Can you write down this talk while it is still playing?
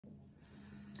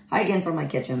Hi again from my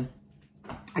kitchen.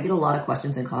 I get a lot of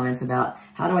questions and comments about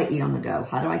how do I eat on the go?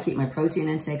 How do I keep my protein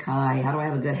intake high? How do I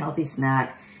have a good healthy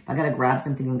snack? If I gotta grab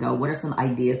something and go, what are some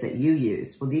ideas that you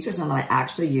use? Well, these are some that I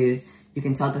actually use. You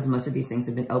can tell because most of these things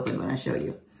have been opened when I show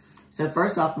you. So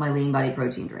first off, my lean body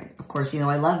protein drink. Of course, you know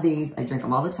I love these. I drink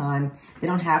them all the time. They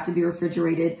don't have to be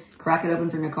refrigerated. Crack it open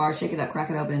from your car, shake it up, crack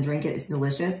it open and drink it. It's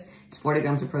delicious. It's 40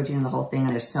 grams of protein in the whole thing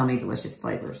and there's so many delicious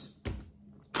flavors.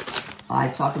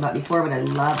 I've talked about before, but I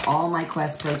love all my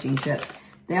Quest protein chips.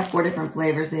 They have 4 different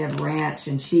flavors. They have ranch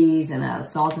and cheese and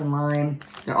salt and lime.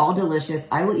 They're all delicious.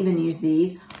 I will even use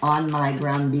these on my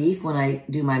ground beef when I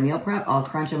do my meal prep. I'll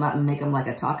crunch them up and make them like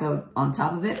a taco on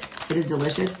top of it. It is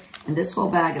delicious. And this whole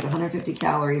bag is 150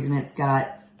 calories and it's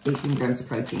got 18 grams of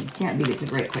protein. Can't beat it. It's a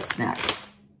great quick snack.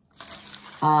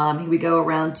 Here we go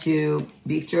around to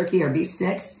beef jerky or beef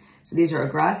sticks. So these are a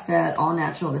grass-fed, all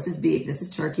natural. This is beef. This is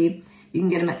turkey. You can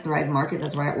get them at Thrive Market.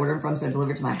 That's where I order them from, so they're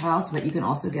delivered to my house. But you can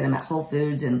also get them at Whole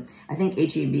Foods. And I think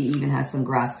H-E-B even has some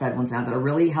grass-fed ones now that are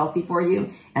really healthy for you.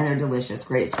 And they're delicious.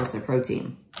 Great source of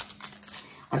protein.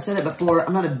 I've said it before.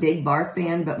 I'm not a big bar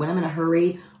fan, but when I'm in a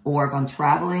hurry or if I'm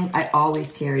traveling, I always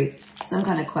carry some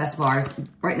kind of Quest bars.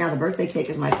 Right now, the birthday cake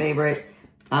is my favorite.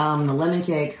 The lemon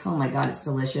cake, oh my God, it's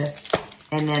delicious.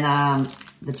 And then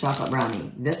the chocolate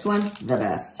brownie. This one, the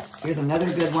best. Here's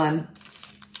another good one.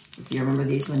 If you remember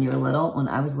these when you were little, when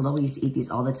I was little, we used to eat these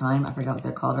all the time. I forgot what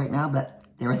they're called right now, but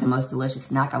they were the most delicious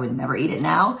snack. I would never eat it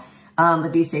now,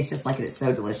 but these taste just like it. It's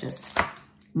so delicious.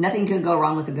 Nothing could go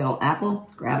wrong with a good old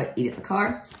apple. Grab it, eat it in the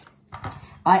car.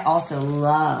 I also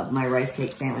love my rice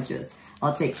cake sandwiches.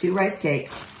 I'll take 2 rice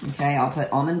cakes, okay? I'll put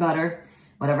almond butter,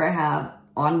 whatever I have,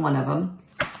 on one of them.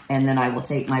 And then I will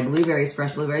take my blueberries,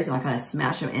 fresh blueberries, and I'll kind of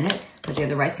smash them in it. Put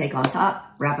the rice cake on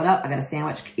top, wrap it up. I got a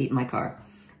sandwich, eat in my car.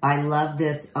 I love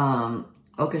this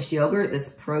Oikos yogurt, this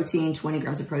protein, 20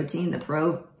 grams of protein, the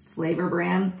Pro flavor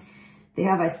brand. They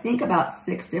have, I think, about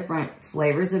 6 different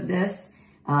flavors of this.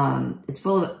 It's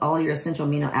full of all your essential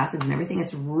amino acids and everything.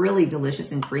 It's really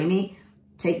delicious and creamy.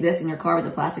 Take this in your car with a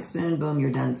plastic spoon, boom,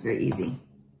 you're done. It's very easy.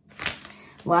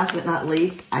 Last but not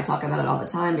least, I talk about it all the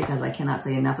time because I cannot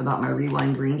say enough about my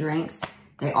Rewind green drinks.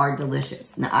 They are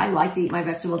delicious. Now, I like to eat my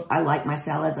vegetables. I like my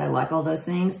salads. I like all those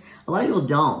things. A lot of people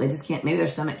don't. They just can't. Maybe their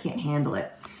stomach can't handle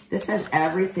it. This has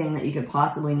everything that you could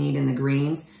possibly need in the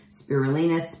greens.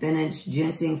 Spirulina, spinach,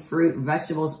 ginseng, fruit,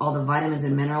 vegetables, all the vitamins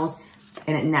and minerals.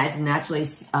 And it naturally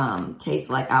tastes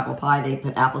like apple pie. They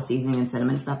put apple seasoning and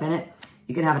cinnamon stuff in it.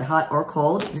 You can have it hot or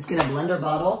cold. Just get a blender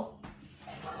bottle.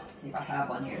 Let's see if I have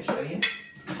one here to show you.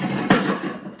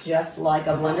 Just like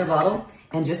a blender bottle,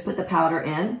 and just put the powder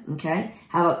in, okay?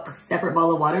 Have a separate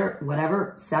bowl of water,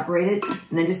 whatever, separated,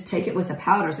 and then just take it with the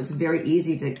powder so it's very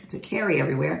easy to carry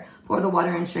everywhere. Pour the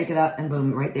water in, shake it up, and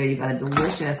boom, right there, you got a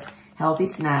delicious, healthy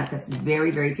snack that's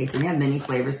very, very tasty. They have many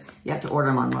flavors. You have to order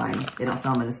them online. They don't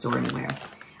sell them in the store anywhere.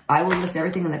 I will list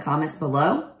everything in the comments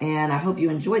below, and I hope you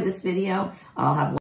enjoyed this video. I'll have